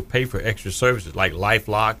having to go pay for extra services like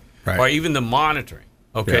LifeLock or even the monitoring.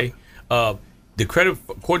 Okay, according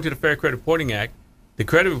to the Fair Credit Reporting Act, the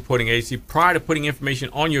credit reporting agency, prior to putting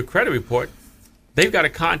information on your credit report, they've got to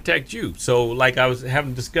contact you. So, like I was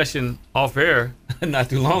having a discussion off air not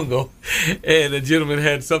too long ago, and a gentleman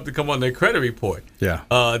had something come on their credit report. Yeah.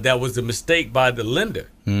 That was a mistake by the lender.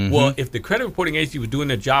 Well, if the credit reporting agency was doing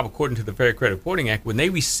their job according to the Fair Credit Reporting Act, when they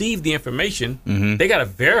receive the information, they got to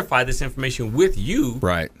verify this information with you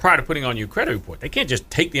prior to putting on your credit report. They can't just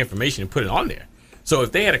take the information and put it on there. So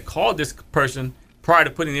if they had to call this person prior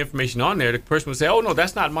to putting the information on there, the person would say, oh, no,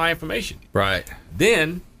 that's not my information. Right.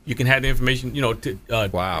 Then you can have the information, have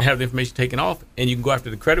the information taken off, and you can go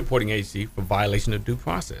after the credit reporting agency for violation of due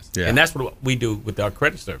process. Yeah. And that's what we do with our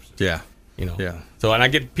credit services. Yeah. So, and I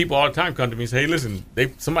get people all the time come to me and say, hey, listen,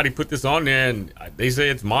 somebody put this on there, and they say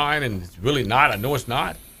it's mine, and it's really not. I know it's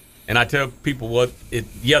not. And I tell people,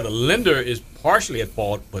 the lender is partially at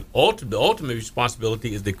fault, but the ultimate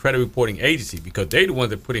responsibility is the credit reporting agency, because they're the ones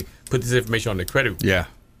that put this information on their credit report. Yeah.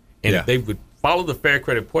 And if they would follow the Fair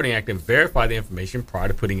Credit Reporting Act and verify the information prior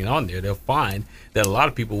to putting it on there, they'll find that a lot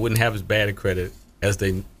of people wouldn't have as bad a credit as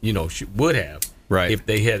they would have if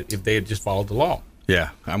they had just followed the law.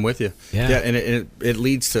 Yeah, I'm with you. Yeah, and it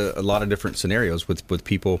leads to a lot of different scenarios with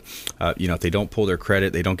people. If they don't pull their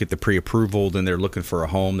credit, they don't get the pre-approval, then they're looking for a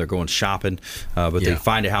home, they're going shopping, but they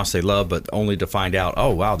find a house they love, but only to find out,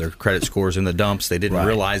 oh wow, their credit score's in the dumps. They didn't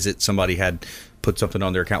realize it. Somebody had put something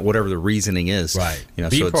on their account, whatever the reasoning is. Right. Be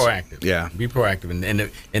proactive. Yeah. Be proactive.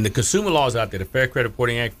 And the consumer laws out there, the Fair Credit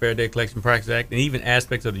Reporting Act, Fair Debt Collection Practices Act, and even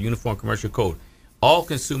aspects of the Uniform Commercial Code, all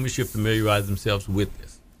consumers should familiarize themselves with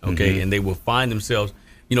this. Okay. And they will find themselves,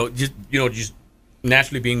 just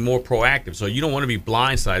naturally being more proactive. So you don't want to be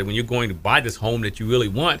blindsided when you're going to buy this home that you really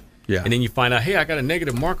want. Yeah. And then you find out, hey, I got a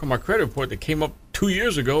negative mark on my credit report that came up 2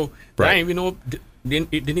 years ago. That I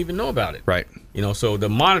didn't even know about it. Right. So the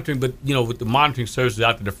monitoring, but with the monitoring services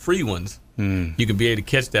out there, the free ones, you can be able to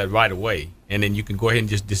catch that right away, and then you can go ahead and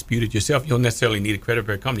just dispute it yourself. You don't necessarily need a credit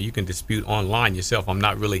repair company. You can dispute online yourself. I'm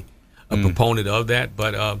not really a proponent of that,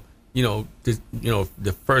 but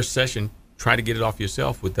the first session, try to get it off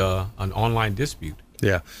yourself with an online dispute.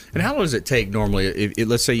 Yeah. And how long does it take normally? If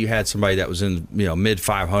let's say you had somebody that was in mid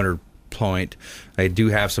 500 point, they do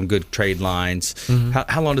have some good trade lines. Mm-hmm.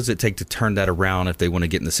 How long does it take to turn that around if they want to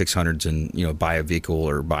get in the 600s and buy a vehicle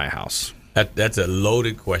or buy a house? That's a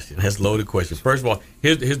loaded question. That's a loaded question. First of all,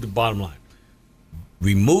 here's the bottom line.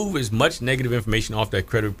 Remove as much negative information off that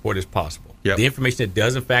credit report as possible. Yep. The information that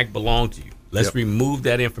does in fact belong to you. Let's remove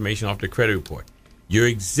that information off the credit report. Your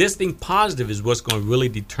existing positive is what's going to really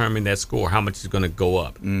determine that score, how much is going to go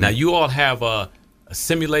up. Now, you all have a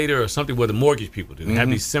simulator or something where the mortgage people do. They have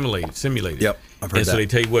these simulators. Yep, I've heard and so that. they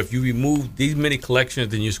tell you, well, if you remove these many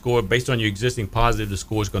collections, then your score, based on your existing positive, the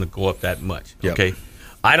score is going to go up that much. Yep. Okay?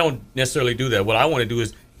 I don't necessarily do that. What I want to do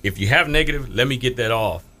is, if you have negative, let me get that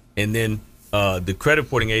off. And then the credit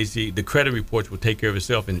reporting agency, the credit reports will take care of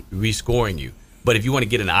itself in rescoring you. But if you want to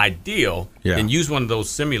get an ideal, then use one of those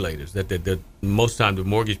simulators that most times the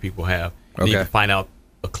mortgage people have. And you can find out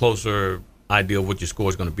a closer idea of what your score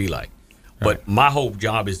is going to be like. But my whole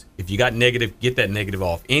job is, if you got negative, get that negative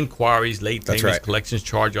off. Inquiries, late payments, collections,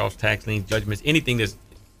 charge-offs, tax liens, judgments, anything that's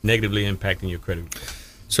negatively impacting your credit report.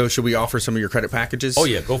 So should we offer some of your credit packages? Oh,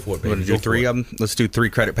 yeah. Go for it, baby. You want to do three of them? Let's do 3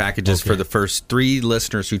 credit packages for the first 3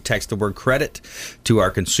 listeners who text the word credit to our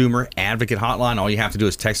Consumer Advocate Hotline. All you have to do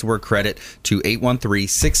is text the word credit to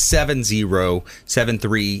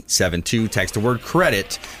 813-670-7372. Text the word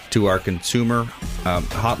credit to our Consumer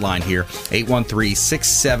Hotline here,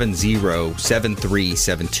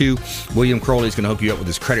 813-670-7372. William Crowley is going to hook you up with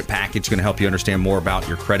his credit package. Going to help you understand more about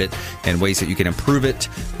your credit and ways that you can improve it,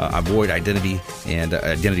 avoid identity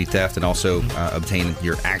theft, and also obtain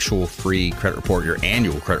your actual free credit report, your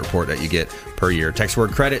annual credit report that you get per year. Text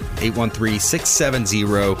word credit,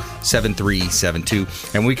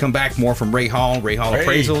 813-670-7372. And when we come back, more from Ray Hall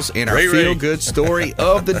Appraisals, and our feel-good story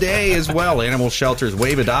of the day as well. Animal shelters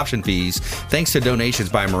waive adoption fees thanks to donations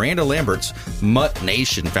by Miranda Lambert's Mutt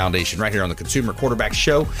Nation Foundation, right here on the Consumer Quarterback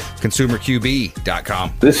Show,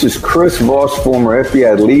 ConsumerQB.com. This is Chris Voss, former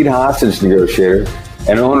FBI lead hostage negotiator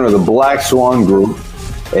and owner of the Black Swan Group,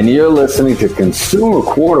 and you're listening to Consumer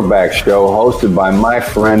Quarterback Show, hosted by my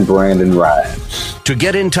friend Brandon Rhymes. To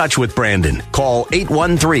get in touch with Brandon, call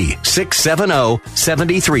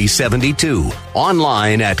 813-670-7372.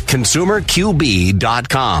 Online at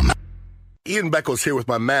ConsumerQB.com. Ian Beckles here with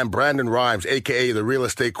my man Brandon Rhymes, a.k.a. the real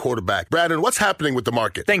estate quarterback. Brandon, what's happening with the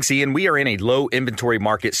market? Thanks, Ian. We are in a low inventory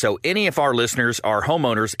market, so any of our listeners are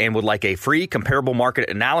homeowners and would like a free comparable market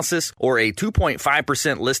analysis or a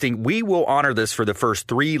 2.5% listing, we will honor this for the first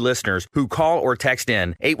 3 listeners who call or text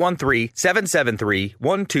in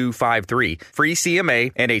 813-773-1253. Free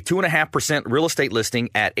CMA and a 2.5% real estate listing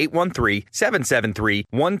at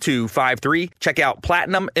 813-773-1253. Check out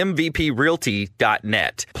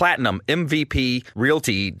PlatinumMVPRealty.net. PlatinumMVPRealty.net.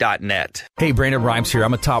 Hey, Brandon Rhymes here.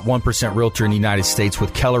 I'm a top 1% realtor in the United States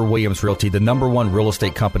with Keller Williams Realty, the #1 real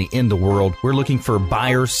estate company in the world. We're looking for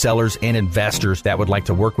buyers, sellers, and investors that would like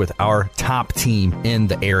to work with our top team in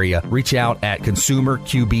the area. Reach out at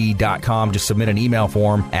ConsumerQB.com. Just submit an email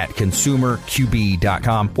form at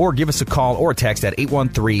ConsumerQB.com or give us a call or a text at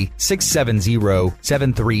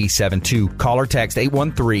 813-670-7372. Call or text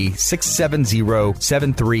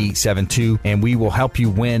 813-670-7372, and we will help you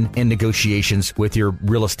win in negotiations with your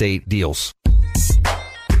real estate deals.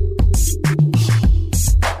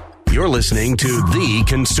 You're listening to the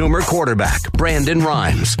Consumer Quarterback, Brandon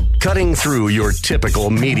Rhymes, cutting through your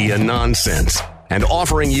typical media nonsense and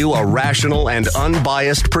offering you a rational and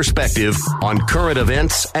unbiased perspective on current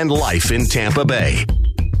events and life in Tampa Bay.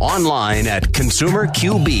 Online at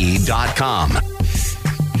ConsumerQB.com.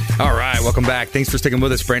 All right, welcome back. Thanks for sticking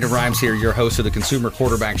with us. Brandon Rhymes here, your host of the Consumer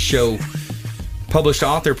Quarterback Show. Published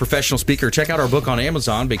author, professional speaker. Check out our book on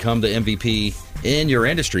Amazon, Become the MVP in Your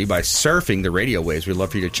Industry by Surfing the Radio Waves. We'd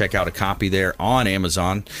love for you to check out a copy there on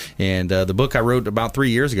Amazon. And the book I wrote about 3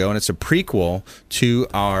 years ago, and it's a prequel to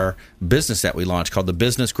our business that we launched called the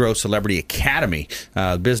Business Growth Celebrity Academy.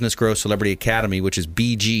 Business Growth Celebrity Academy, which is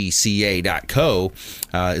bgca.co,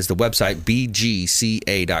 is the website,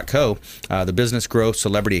 bgca.co. The Business Growth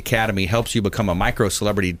Celebrity Academy helps you become a micro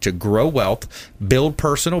celebrity to grow wealth, build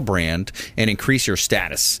personal brand, and increase your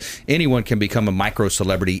status. Anyone can become a micro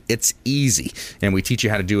celebrity. It's easy. And we teach you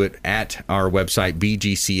how to do it at our website,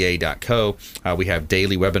 bgca.co. We have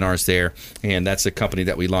daily webinars there. And that's a company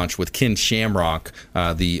that we launched with Ken Shamrock,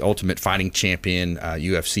 the Ultimate Fighting Champion,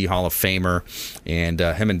 UFC Hall of Famer. And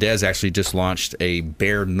him and Dez actually just launched a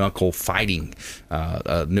bare knuckle fighting,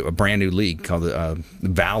 a brand new league called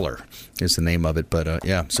Valor is the name of it. But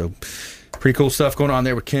yeah, so Pretty cool stuff going on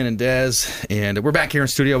there with Ken and Dez. And we're back here in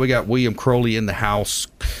studio. We got William Crowley in the house,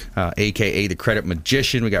 a.k.a. the Credit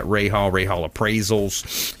Magician. We got Ray Hall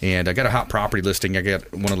Appraisals. And I got a hot property listing I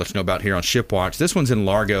want to let you know about here on ShipWatch. This one's in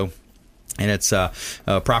Largo. And it's a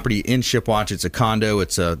property in ShipWatch. It's a condo.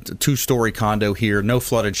 It's a 2-story condo here. No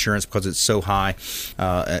flood insurance because it's so high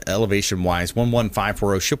elevation-wise.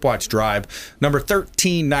 11540 ShipWatch Drive, number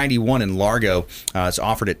 1391 in Largo. It's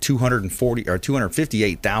offered at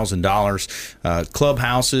 $258,000.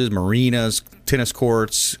 Clubhouses, marinas, tennis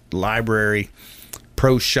courts, library,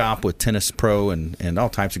 pro shop with Tennis Pro and all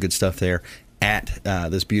types of good stuff there at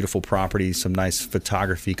this beautiful property. Some nice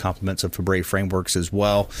photography, compliments of Fabre Frameworks as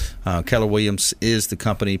well. Keller Williams is the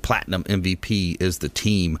company. Platinum MVP is the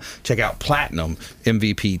team. Check out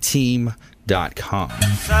PlatinumMVPTeam.com.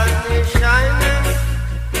 Sun is shining,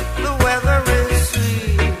 the weather is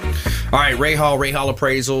sweet. All right, Ray Hall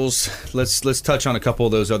Appraisals. Let's touch on a couple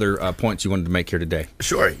of those other points you wanted to make here today.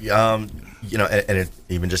 Sure. And it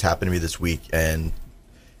even just happened to me this week. And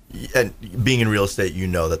being in real estate, you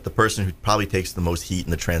know that the person who probably takes the most heat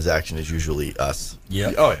in the transaction is usually us.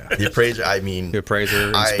 Yeah. Oh yeah. The appraiser. The appraiser,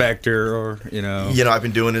 inspector, or I've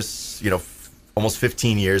been doing this, almost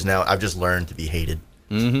 15 years now. I've just learned to be hated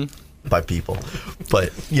by people. But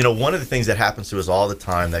one of the things that happens to us all the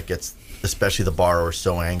time that gets, especially the borrower,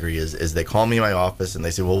 so angry is they call me in my office and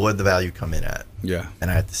they say, "Well, what did the value come in at?" Yeah.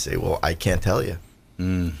 And I have to say, "Well, I can't tell you."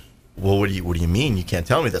 Well, what do you mean you can't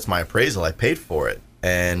tell me? That's my appraisal. I paid for it.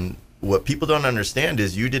 And what people don't understand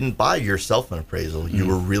is you didn't buy yourself an appraisal. You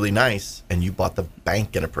were really nice, and you bought the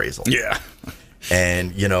bank an appraisal. Yeah.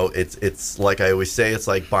 And, it's like I always say, it's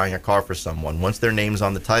like buying a car for someone. Once their name's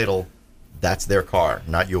on the title, that's their car,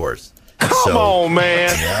 not yours. Come on, man.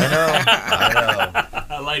 Yeah, I know.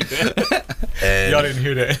 I like that. And, y'all didn't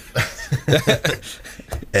hear that.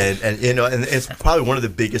 and it's probably one of the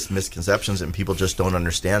biggest misconceptions, and people just don't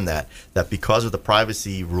understand that because of the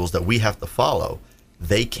privacy rules that we have to follow,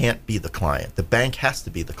 they can't be the client. The bank has to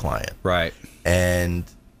be the client. Right. And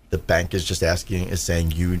the bank is just saying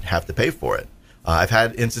you have to pay for it. I've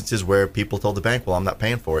had instances where people told the bank, "Well, I'm not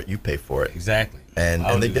paying for it. You pay for it." Exactly. And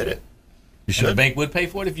they did it. You should. And the bank would pay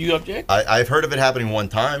for it if you object? I've heard of it happening one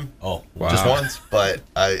time. Oh, wow. Just once. But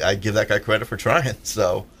I give that guy credit for trying.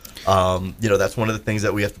 So, that's one of the things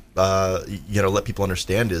that we have to, let people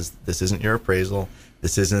understand is this isn't your appraisal.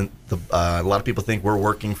 This isn't a lot of people think we're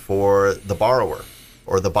working for the borrower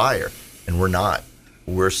or the buyer, and we're not.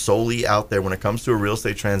 We're solely out there when it comes to a real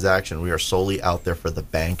estate transaction. We are solely out there for the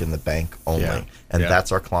bank and the bank only, and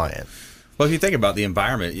that's our client. Well, if you think about the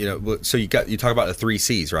environment, so you talk about the 3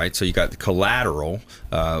 C's, right? So you got the collateral,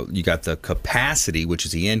 you got the capacity, which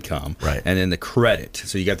is the income, right, and then the credit.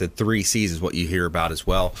 So you got the 3 C's is what you hear about as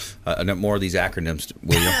well. More of these acronyms,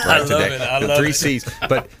 William, right? The 3 C's.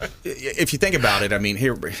 But if you think about it, I mean,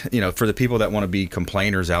 here, for the people that want to be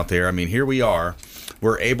complainers out there, I mean, here we are.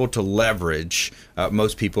 We're able to leverage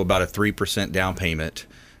most people about a 3% down payment,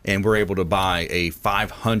 and we're able to buy a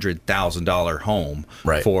 $500,000 home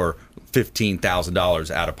for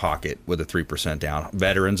 $15,000 out of pocket with a 3% down.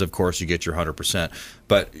 Veterans, of course, you get your 100%.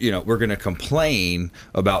 But we're going to complain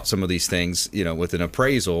about some of these things. With an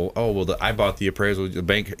appraisal. Oh well, I bought the appraisal. The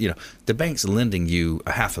bank, the bank's lending you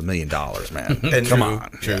 $500,000, man. And come on.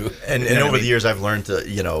 True. And over the years, I've learned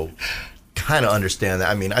to kind of understand that.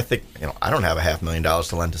 I mean, I think I don't have $500,000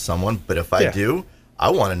 to lend to someone, but if I do, I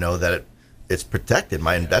want to know that it's protected.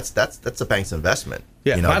 That's a bank's investment.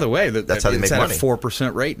 Yeah. By the way, that's how they make money. It's at a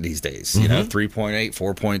 4% rate these days. 3.8,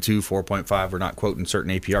 4.2, 4.5. We're not quoting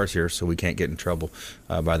certain APRs here, so we can't get in trouble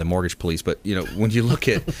by the mortgage police. But when you look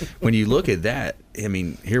at that, I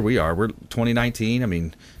mean, here we are. We're 2019. I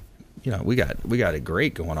mean, we got it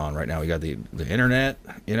great going on right now. We got the internet.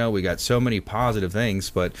 We got so many positive things.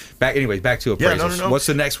 But back to appraisals. Yeah, no. What's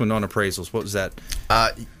the next one on appraisals? What was that?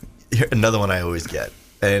 Another one I always get.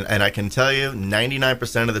 And I can tell you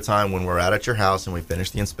 99% of the time when we're out at your house and we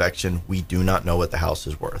finish the inspection, we do not know what the house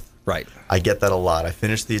is worth. Right. I get that a lot. I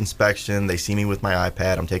finish the inspection. They see me with my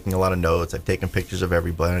iPad. I'm taking a lot of notes. I've taken pictures of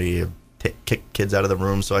everybody. I've kicked kids out of the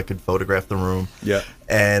room so I could photograph the room. Yeah.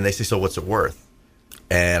 And they say, "So what's it worth?"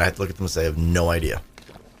 And I have to look at them and say, "I have no idea."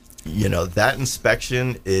 That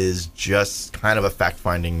inspection is just kind of a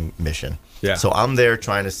fact-finding mission. Yeah. So I'm there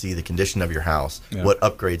trying to see the condition of your house. Yeah. What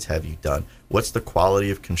upgrades have you done? What's the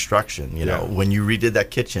quality of construction? When you redid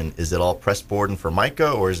that kitchen, is it all pressed board and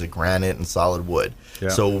Formica, or is it granite and solid wood? Yeah.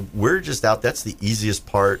 So we're just out. That's the easiest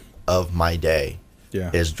part of my day. Yeah.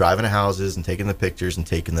 Is driving to houses and taking the pictures and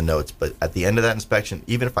taking the notes. But at the end of that inspection,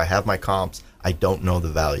 even if I have my comps, I don't know the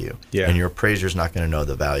value. Yeah. And your appraiser's not going to know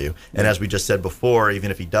the value. And as we just said before, even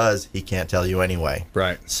if he does, he can't tell you anyway.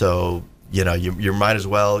 Right. So you might as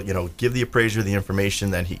well, give the appraiser the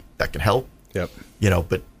information that can help. Yep.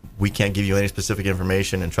 But we can't give you any specific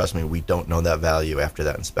information, and trust me, we don't know that value after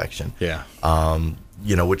that inspection. Yeah.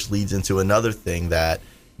 Which leads into another thing, that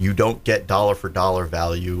you don't get dollar for dollar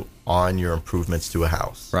value on your improvements to a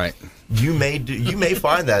house. Right. You may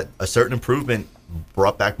find that a certain improvement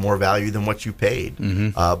brought back more value than what you paid.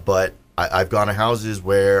 Mm-hmm. But I've gone to houses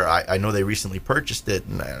where I know they recently purchased it,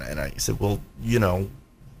 and I said, well,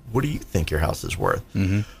 what do you think your house is worth?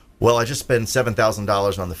 Mm-hmm. Well, I just spent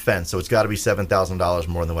 $7,000 on the fence, so it's got to be $7,000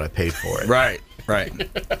 more than what I paid for it. Right.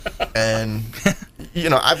 And,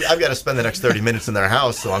 I've got to spend the next 30 minutes in their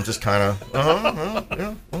house, so I'm just kind of,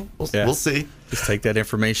 we'll see. Just take that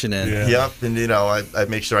information in. Yeah. Yep, and, I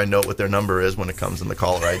make sure I know what their number is when it comes in the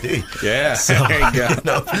caller ID. Yeah, so, there you go.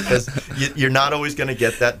 Because you're not always going to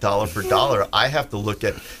get that dollar for dollar. I have to look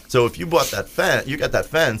at, so if you bought that fence, you got that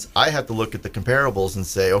fence, I have to look at the comparables and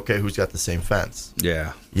say, okay, who's got the same fence?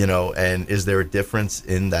 Yeah. And is there a difference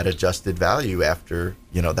in that adjusted value after,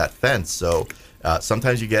 that fence? So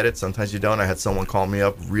sometimes you get it, sometimes you don't. I had someone call me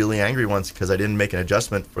up really angry once because I didn't make an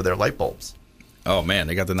adjustment for their light bulbs. Oh, man,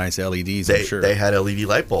 they got the nice LEDs, I'm sure. They had LED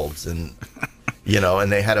light bulbs, and,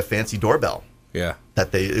 and they had a fancy doorbell. Yeah.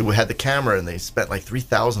 It had the camera, and they spent like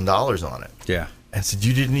 $3,000 on it. Yeah. And said,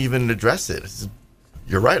 you didn't even address it. I said,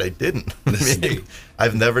 you're right, I didn't.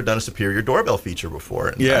 I've never done a superior doorbell feature before,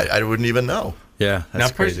 and I wouldn't even know. Yeah, that's now,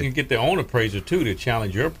 a crazy. person can get their own appraiser, too, to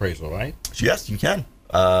challenge your appraisal, right? Yes, you can.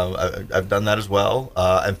 I've done that as well.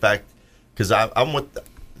 In fact, because I'm with,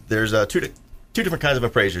 there's two different kinds of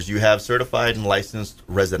appraisers. You have certified and licensed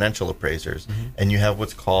residential appraisers, and you have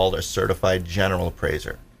what's called a certified general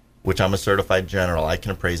appraiser, which I'm a certified general. I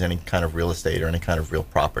can appraise any kind of real estate or any kind of real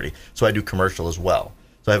property. So I do commercial as well.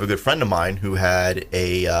 So I have a good friend of mine who had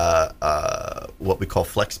a what we call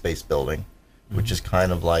flex space building, which is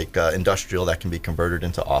kind of like industrial that can be converted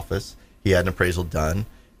into office. He had an appraisal done,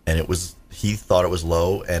 and he thought it was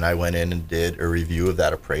low, and I went in and did a review of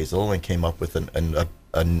that appraisal and came up with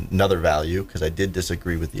another value, because I did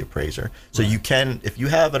disagree with the appraiser. So you can, if you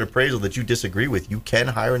have an appraisal that you disagree with, you can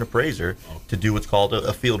hire an appraiser to do what's called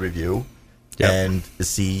a field review and to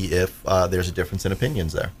see if there's a difference in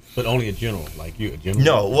opinions there. But only a general, like you, a general?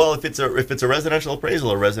 No, well, if it's a residential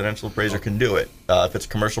appraisal, a residential appraiser can do it. If it's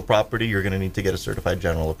commercial property, you're going to need to get a certified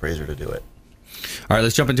general appraiser to do it. All right,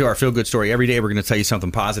 let's jump into our feel-good story. Every day we're going to tell you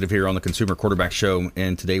something positive here on the Consumer Quarterback Show,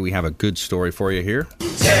 and today we have a good story for you here.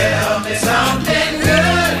 Tell me something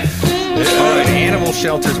good. All right, animal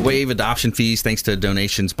shelters waive adoption fees thanks to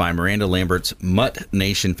donations by Miranda Lambert's Mutt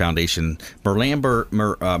Nation Foundation.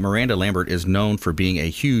 Miranda Lambert is known for being a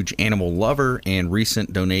huge animal lover, and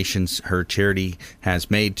recent donations her charity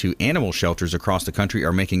has made to animal shelters across the country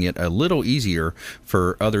are making it a little easier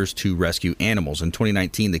for others to rescue animals. In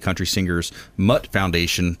 2019, the country singer's Mutt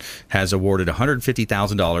Foundation has awarded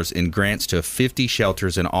 $150,000 in grants to 50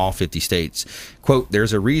 shelters in all 50 states. Quote,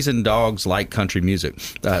 "There's a reason dogs like country music.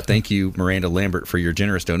 Thank you, Miranda Lambert, for your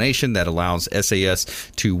generous donation that allows SAS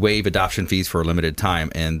to waive adoption fees for a limited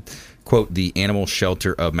time." And quote, the Animal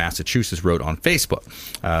Shelter of Massachusetts wrote on Facebook,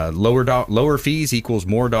 lower fees equals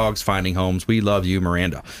more dogs finding homes. We love you,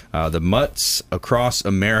 Miranda. The Mutts Across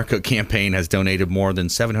America campaign has donated more than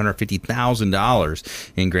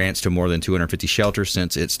 $750,000 in grants to more than 250 shelters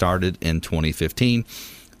since it started in 2015.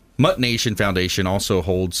 Mutt Nation Foundation also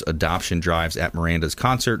holds adoption drives at Miranda's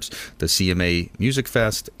concerts, the CMA Music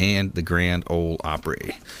Fest, and the Grand Ole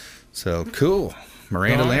Opry. So cool.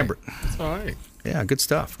 Miranda Lambert. That's all right. Yeah, good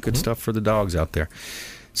stuff. Good stuff for the dogs out there.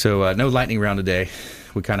 So no lightning round today.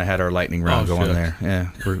 We kind of had our lightning round going there.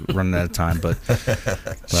 Yeah, we're running out of time, but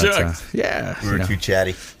yeah, we were too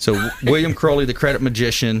chatty. So William Crowley, the credit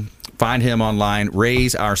magician. Find him online,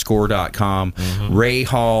 raiseourscore.com,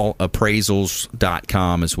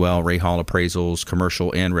 rayhallappraisals.com as well. Ray Hall Appraisals,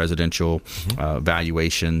 commercial and residential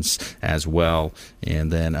valuations as well.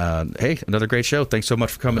 And then, hey, another great show. Thanks so much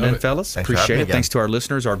for coming in, fellas. Appreciate it. Thanks to our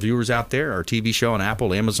listeners, our viewers out there, our TV show on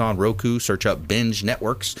Apple, Amazon, Roku. Search up Binge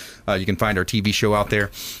Networks. You can find our TV show out there.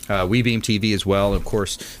 WeBeam TV as well. Of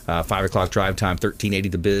course, 5 o'clock drive time, 1380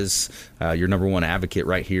 The Biz. Your number one advocate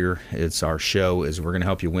right here. It's our show. We're going to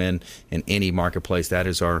help you win in any marketplace. That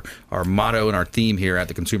is our motto and our theme here at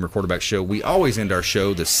the Consumer Quarterback Show. We always end our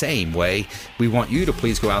show the same way. We want you to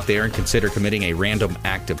please go out there and consider committing a random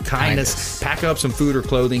act of kindness. Pack up some food or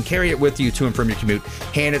clothing. Carry it with you to and from your commute.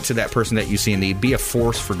 Hand it to that person that you see in need. Be a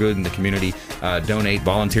force for good in the community. Donate,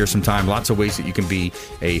 volunteer some time. Lots of ways that you can be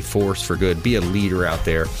a force for good. Be a leader out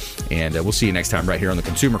there. And we'll see you next time right here on the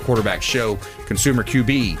Consumer Quarterback Show,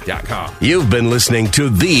 ConsumerQB.com. You've been listening to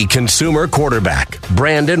The Consumer Quarterback,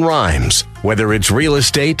 Brandon Rhymes. Whether it's real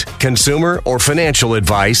estate, consumer, or financial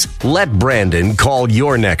advice, let Brandon call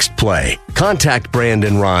your next play. Contact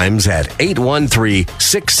Brandon Rhymes at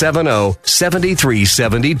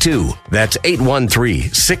 813-670-7372. That's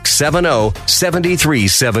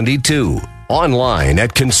 813-670-7372. Online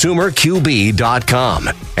at ConsumerQB.com.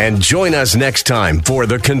 And join us next time for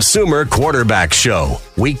the Consumer Quarterback Show.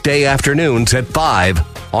 Weekday afternoons at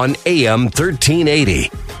 5 on AM 1380.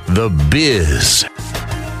 The Biz.